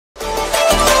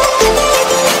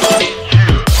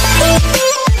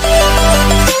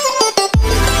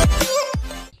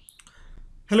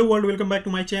Hello world, welcome back to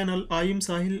my channel. I am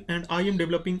Sahil and I am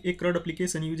developing a CRUD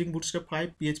application using Bootstrap 5,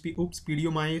 PHP, PDO,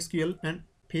 MySQL and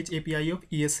Fetch API of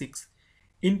ES6.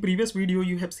 In previous video,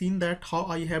 you have seen that how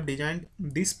I have designed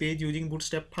this page using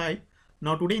Bootstrap 5.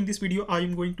 Now today in this video, I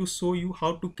am going to show you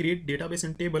how to create database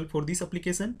and table for this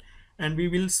application, and we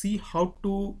will see how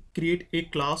to create a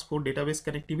class for database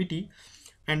connectivity,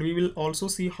 and we will also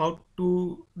see how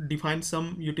to define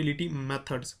some utility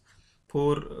methods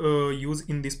for use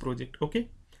in this project. Okay.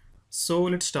 So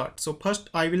let's start. So first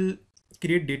I will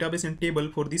create database and table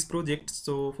for this project.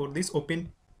 So for this,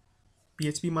 open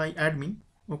php my admin.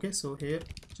 Okay, so here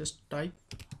just type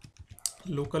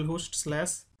localhost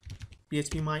 /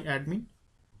 php my admin,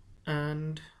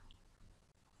 and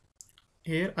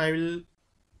here I will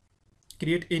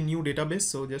create a new database.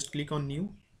 So just click on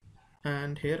new,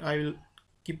 and here I will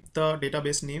keep the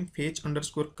database name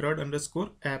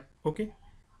fetch_crud_app. Okay,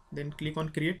 then click on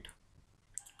create.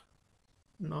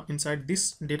 Now inside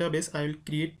this database I will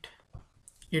create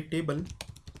a table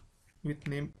with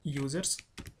name users.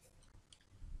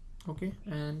 Okay,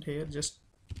 and here just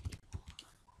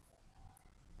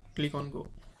click on go.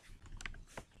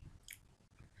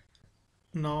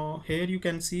 Now here you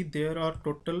can see there are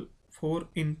total 4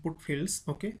 input fields.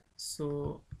 Okay,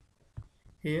 so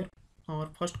here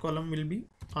our first column will be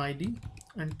id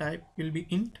and type will be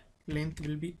int, length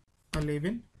will be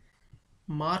 11.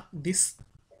 Mark this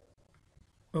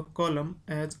column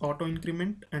as auto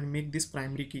increment and make this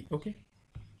primary key. Okay,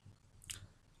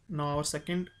 now our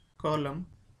second column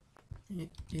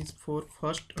is for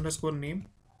first_name,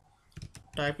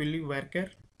 type will be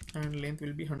varchar and length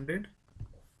will be 100.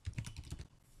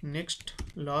 Next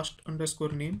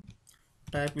last_name,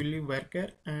 type will be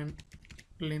varchar and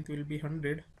length will be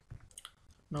 100.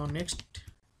 Now next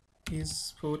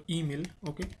is for email.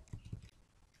 Okay,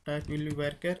 type will be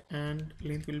varchar and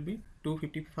length will be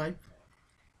 255.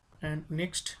 And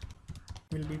next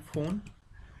will be phone,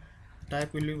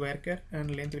 type will be varchar and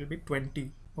length will be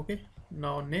 20. Okay,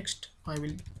 now next I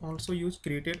will also use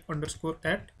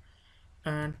created_at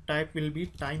and type will be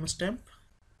timestamp.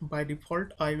 By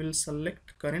default I will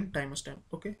select current timestamp.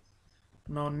 Okay,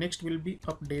 now next will be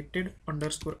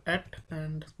updated_at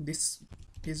and this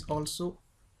is also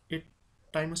a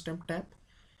timestamp tab,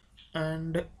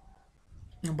 and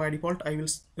by default I will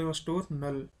store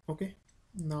null. Okay,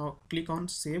 now click on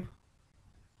save.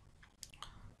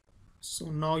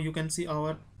 So now you can see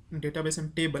our database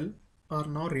and table are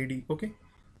now ready. Okay,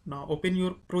 now open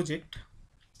your project.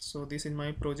 So this is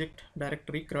my project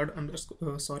directory CRUD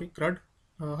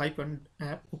hyphen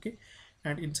app. Okay,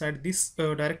 and inside this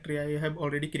directory I have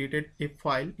already created a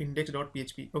file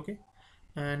index.php. Okay,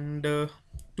 and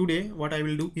today what I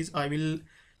will do is I will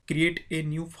create a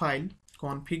new file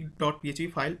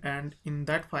config.php file, and in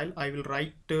that file I will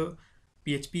write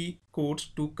PHP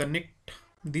codes to connect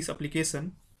this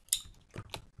application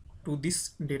to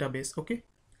this database. Okay,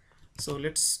 so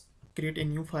let's create a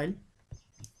new file,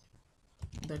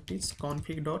 that is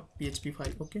config.php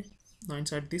file. Okay, now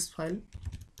inside this file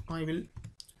I will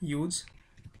use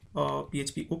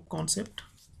PHP hook concept.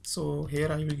 So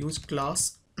here I will use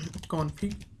class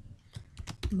config.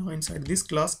 Now inside this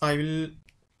class I will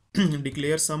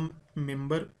declare some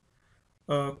member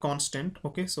constant.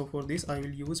 Okay, so for this I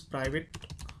will use private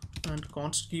and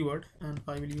const keyword, and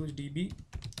I will use db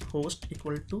host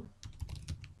equal to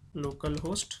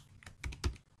localhost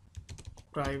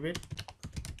private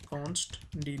const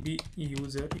db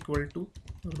user equal to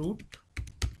root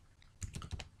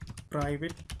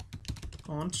private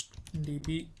const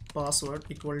db password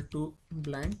equal to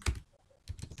blank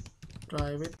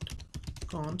private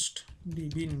const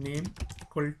db name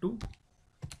equal to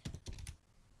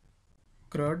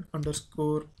crud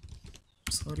underscore,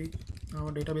 sorry,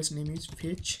 our database name is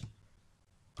fetch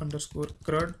underscore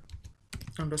crud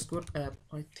underscore app.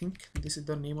 I think this is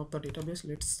the name of the database.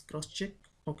 Let's cross check.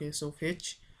 Okay, so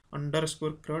fetch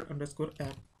underscore crud underscore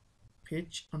app,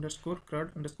 fetch underscore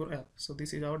crud underscore app. So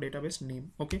this is our database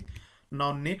name. Okay,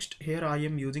 now next here I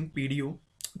am using PDO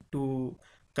to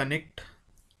connect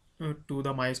to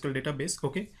the MySQL database.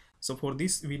 Okay, so for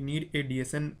this we need a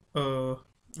DSN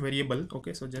variable.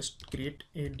 Okay, so just create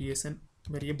a DSN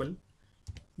variable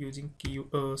using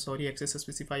access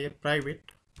specifier private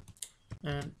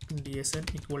and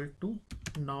DSN equal to,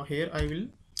 now here I will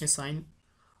assign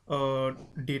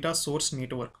data source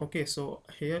network. Okay, so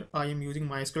here I am using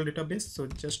MySQL database, so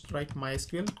just write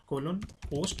MySQL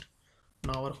host.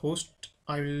 Now our host,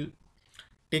 I will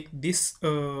take this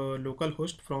local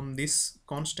host from this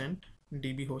constant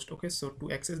db host. Okay, so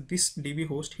to access this db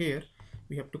host, here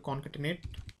we have to concatenate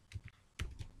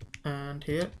and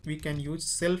here we can use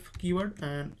self keyword,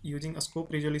 and using a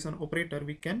scope resolution operator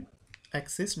we can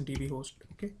access db host.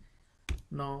 Okay,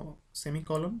 now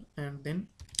semicolon and then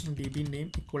db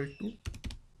name equal to,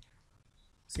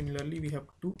 similarly we have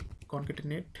to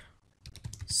concatenate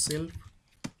self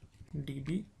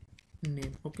db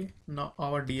name. Okay, now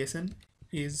our dsn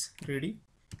is ready.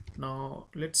 Now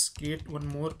let's create one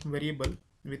more variable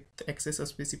with access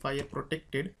specifier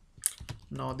protected.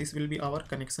 Now this will be our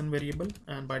connection variable,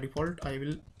 and by default I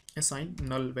will assign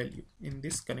null value in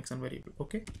this connection variable.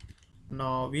 Okay,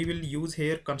 now we will use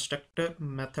here constructor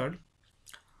method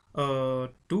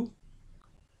to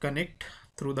connect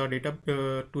through the data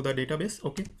to the database.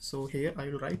 Okay, so here I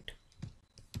will write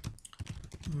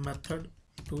method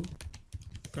to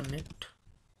connect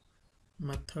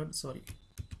method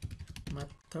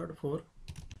for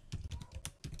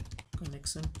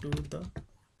connection to the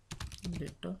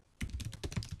database.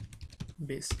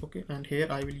 Okay, and here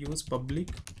I will use public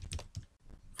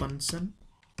function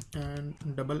and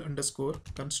double underscore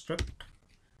construct.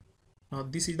 Now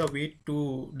this is the way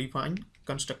to define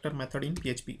constructor method in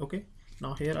PHP. Okay,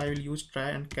 now here I will use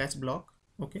try and catch block.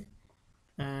 Okay,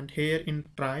 and here in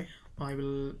try I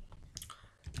will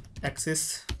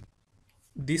access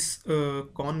this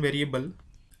con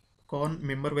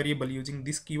member variable using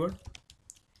this keyword,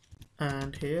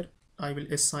 and here I will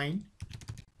assign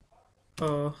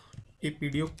a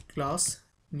PDO class,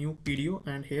 new PDO,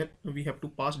 and here we have to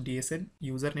pass DSN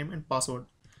username and password.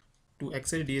 To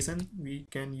access DSN we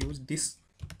can use this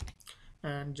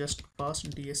and just pass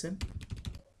DSN,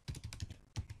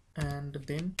 and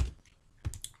then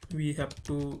we have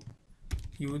to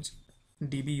use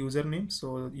db username.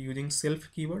 So using self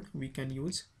keyword we can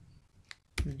use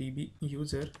db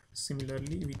user,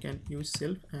 similarly we can use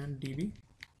self and db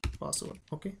password.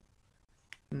 Okay,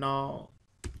 now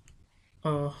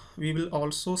we will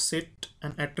also set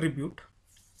an attribute.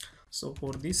 So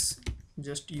for this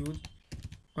just use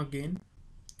again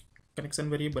connection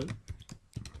variable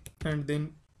and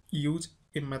then use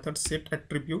a method set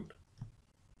attribute.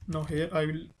 Now here I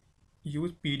will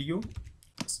use PDO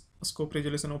scope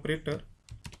resolution operator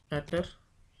at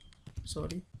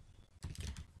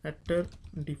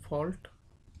default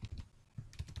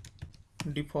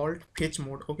fetch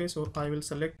mode. Okay, so I will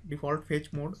select default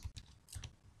fetch mode,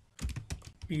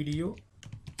 PDO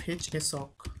fetch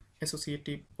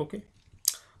associative. Okay,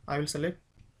 I will select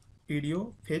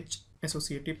PDO fetch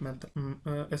associative method.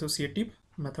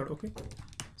 Okay,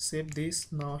 save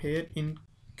this. Now here in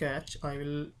catch I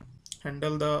will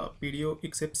handle the PDO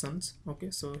exceptions.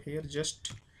 Okay, so here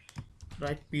just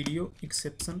write PDO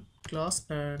exception class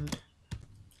and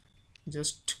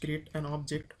just create an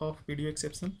object of PDO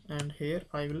exception, and here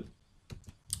I will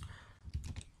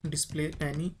display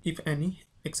any if any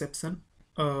exception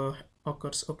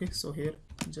occurs. Okay, so here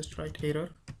just write error,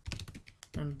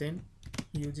 and then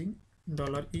using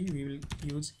 $e we will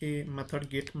use a method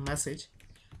get message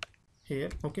here.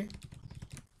 Okay,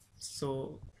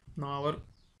 so now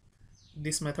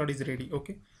this method is ready.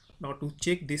 Okay, now to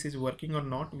check this is working or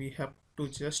not we have to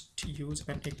just use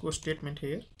an echo statement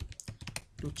here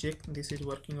to check this is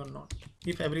working or not.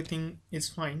 If everything is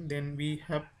fine then we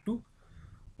have to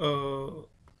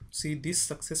see this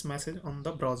success message on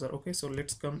the browser. Okay, so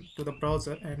let's come to the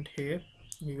browser, and here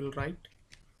we will write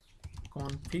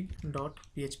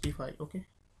config.php file.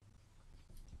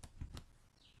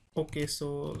 Okay,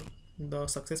 so the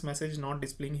success message is not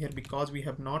displaying here because we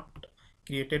have not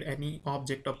created any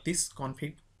object of this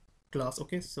config class.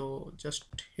 Okay, so just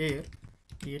here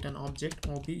create an object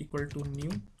ob equal to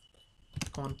new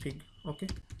config. Okay,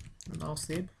 now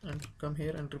save and come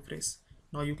here and refresh.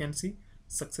 Now you can see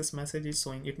success message is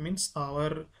showing. It means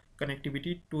our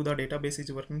connectivity to the database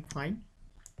is working fine.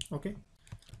 Okay,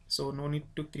 so no need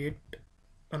to create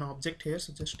an object here,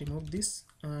 so just remove this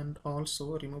and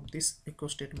also remove this echo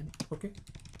statement. Okay,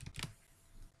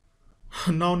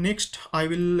 now next I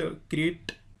will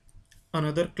create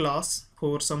another class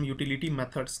for some utility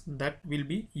methods that will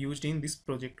be used in this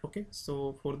project. Okay,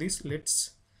 so for this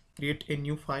let's create a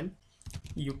new file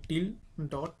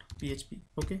util.php.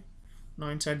 okay, now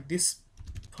inside this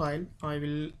file I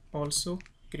will also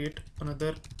create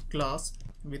another class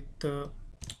with the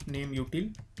name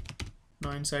util.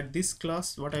 Now inside this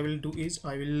class what I will do is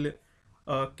I will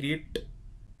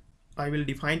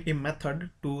define a method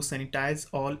to sanitize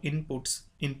all input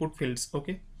fields.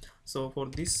 Okay, so for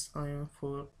this I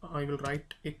will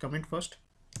write a comment first,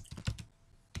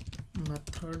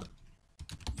 method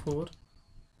for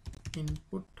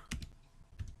input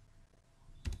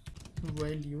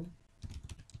value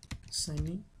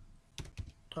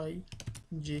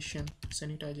sanitization.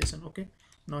 Okay,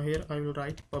 now here I will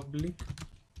write public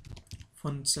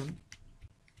function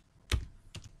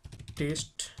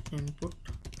test input,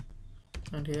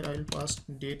 and here I will pass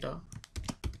data.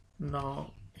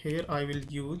 Now here I will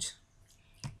use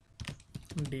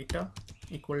data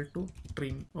equal to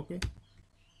trim, okay,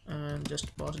 and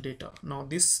just pass data. Now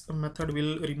this method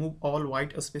will remove all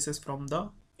white spaces from the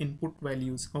input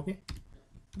values, okay.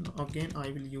 Now again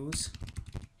I will use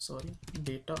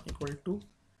data equal to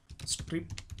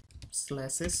strip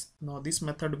slashes. Now this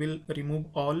method will remove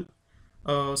all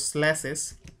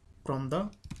slashes from the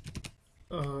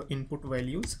input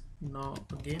values. Now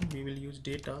again we will use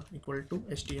data equal to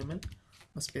HTML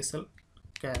special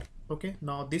char, okay.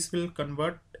 Now this will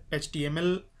convert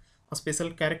HTML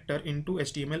special character into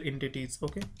HTML entities,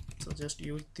 okay. So just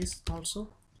use this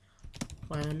also.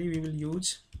 Finally we will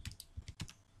use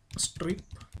strip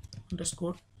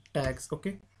underscore tags,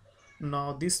 okay.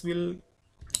 Now this will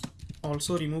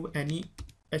also remove any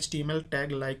HTML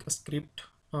tag like a script,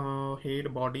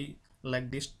 head, body, like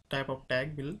this type of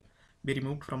tag will be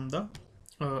removed from the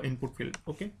input field,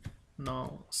 okay.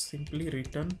 Now simply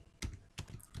return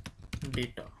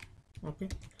data, okay.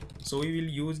 So we will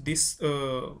use this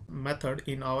method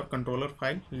in our controller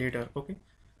file later, okay.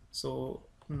 So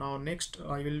now next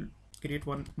I will create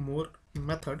one more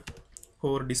method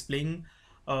for displaying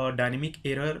dynamic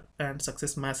error and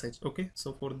success message, okay.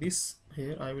 So for this,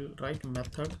 here I will write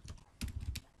method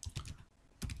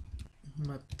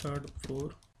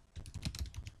for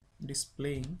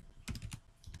displaying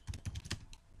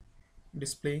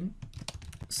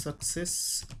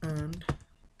success and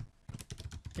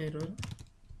error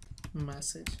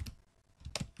message.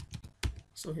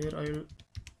 So here I will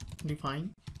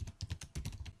define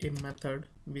a method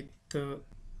with the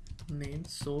name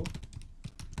so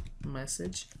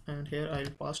message, and here I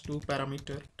will pass two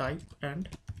parameter type and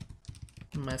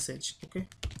message, okay.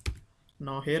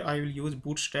 Now here I will use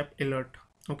Bootstrap alert,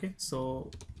 okay.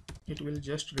 So it will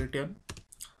just return.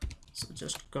 So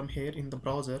just come here in the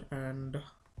browser and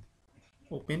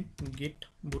open get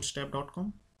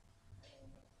bootstrap.com,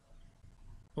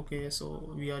 okay.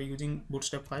 So we are using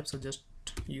Bootstrap 5, so just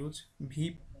use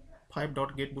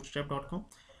v5.getbootstrap.com,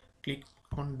 click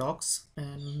on docs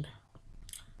and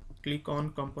click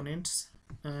on components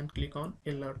and click on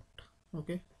alert,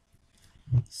 okay.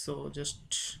 So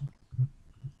just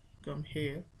come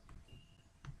here,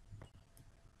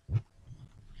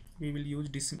 we will use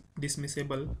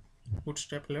dismissible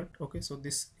Bootstrap alert, okay. So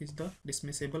this is the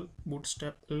dismissible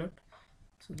Bootstrap alert.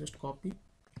 So just copy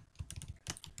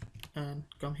and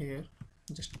come here,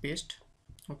 just paste,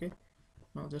 okay.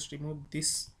 Now just remove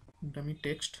this dummy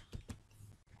text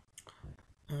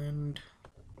and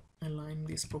align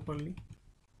this properly,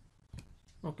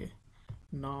 okay.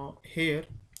 Now here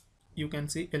you can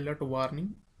see alert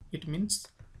warning. It means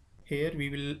here we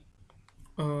will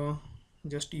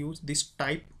just use this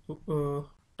type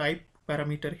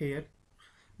parameter here,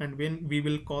 and when we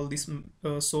will call this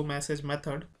show message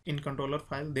method in controller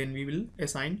file, then we will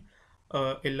assign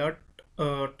alert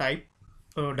type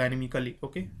dynamically,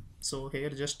 okay. So here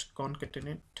just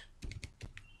concatenate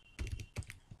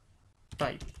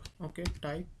type, okay,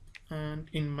 type, and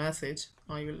in message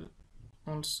I will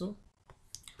also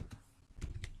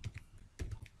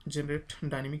generate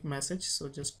dynamic message. So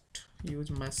just use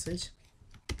message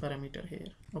parameter here,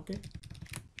 okay.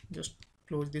 Just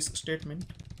close this statement.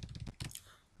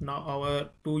 Now our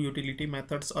two utility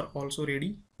methods are also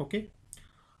ready, okay.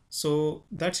 So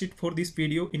that's it for this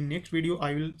video. In next video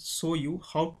I will show you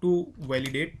how to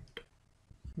validate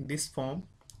this form.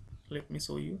 Let me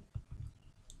show you.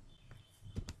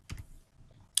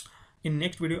 In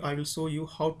next video I will show you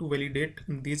how to validate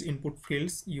these input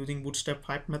fields using Bootstrap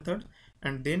 5 method,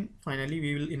 and then finally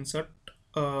we will insert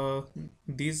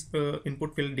these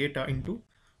input field data into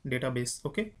database,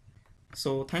 okay.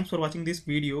 So thanks for watching this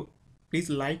video. Please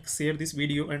like, share this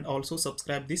video, and also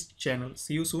subscribe this channel.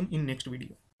 See you soon in next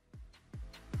video.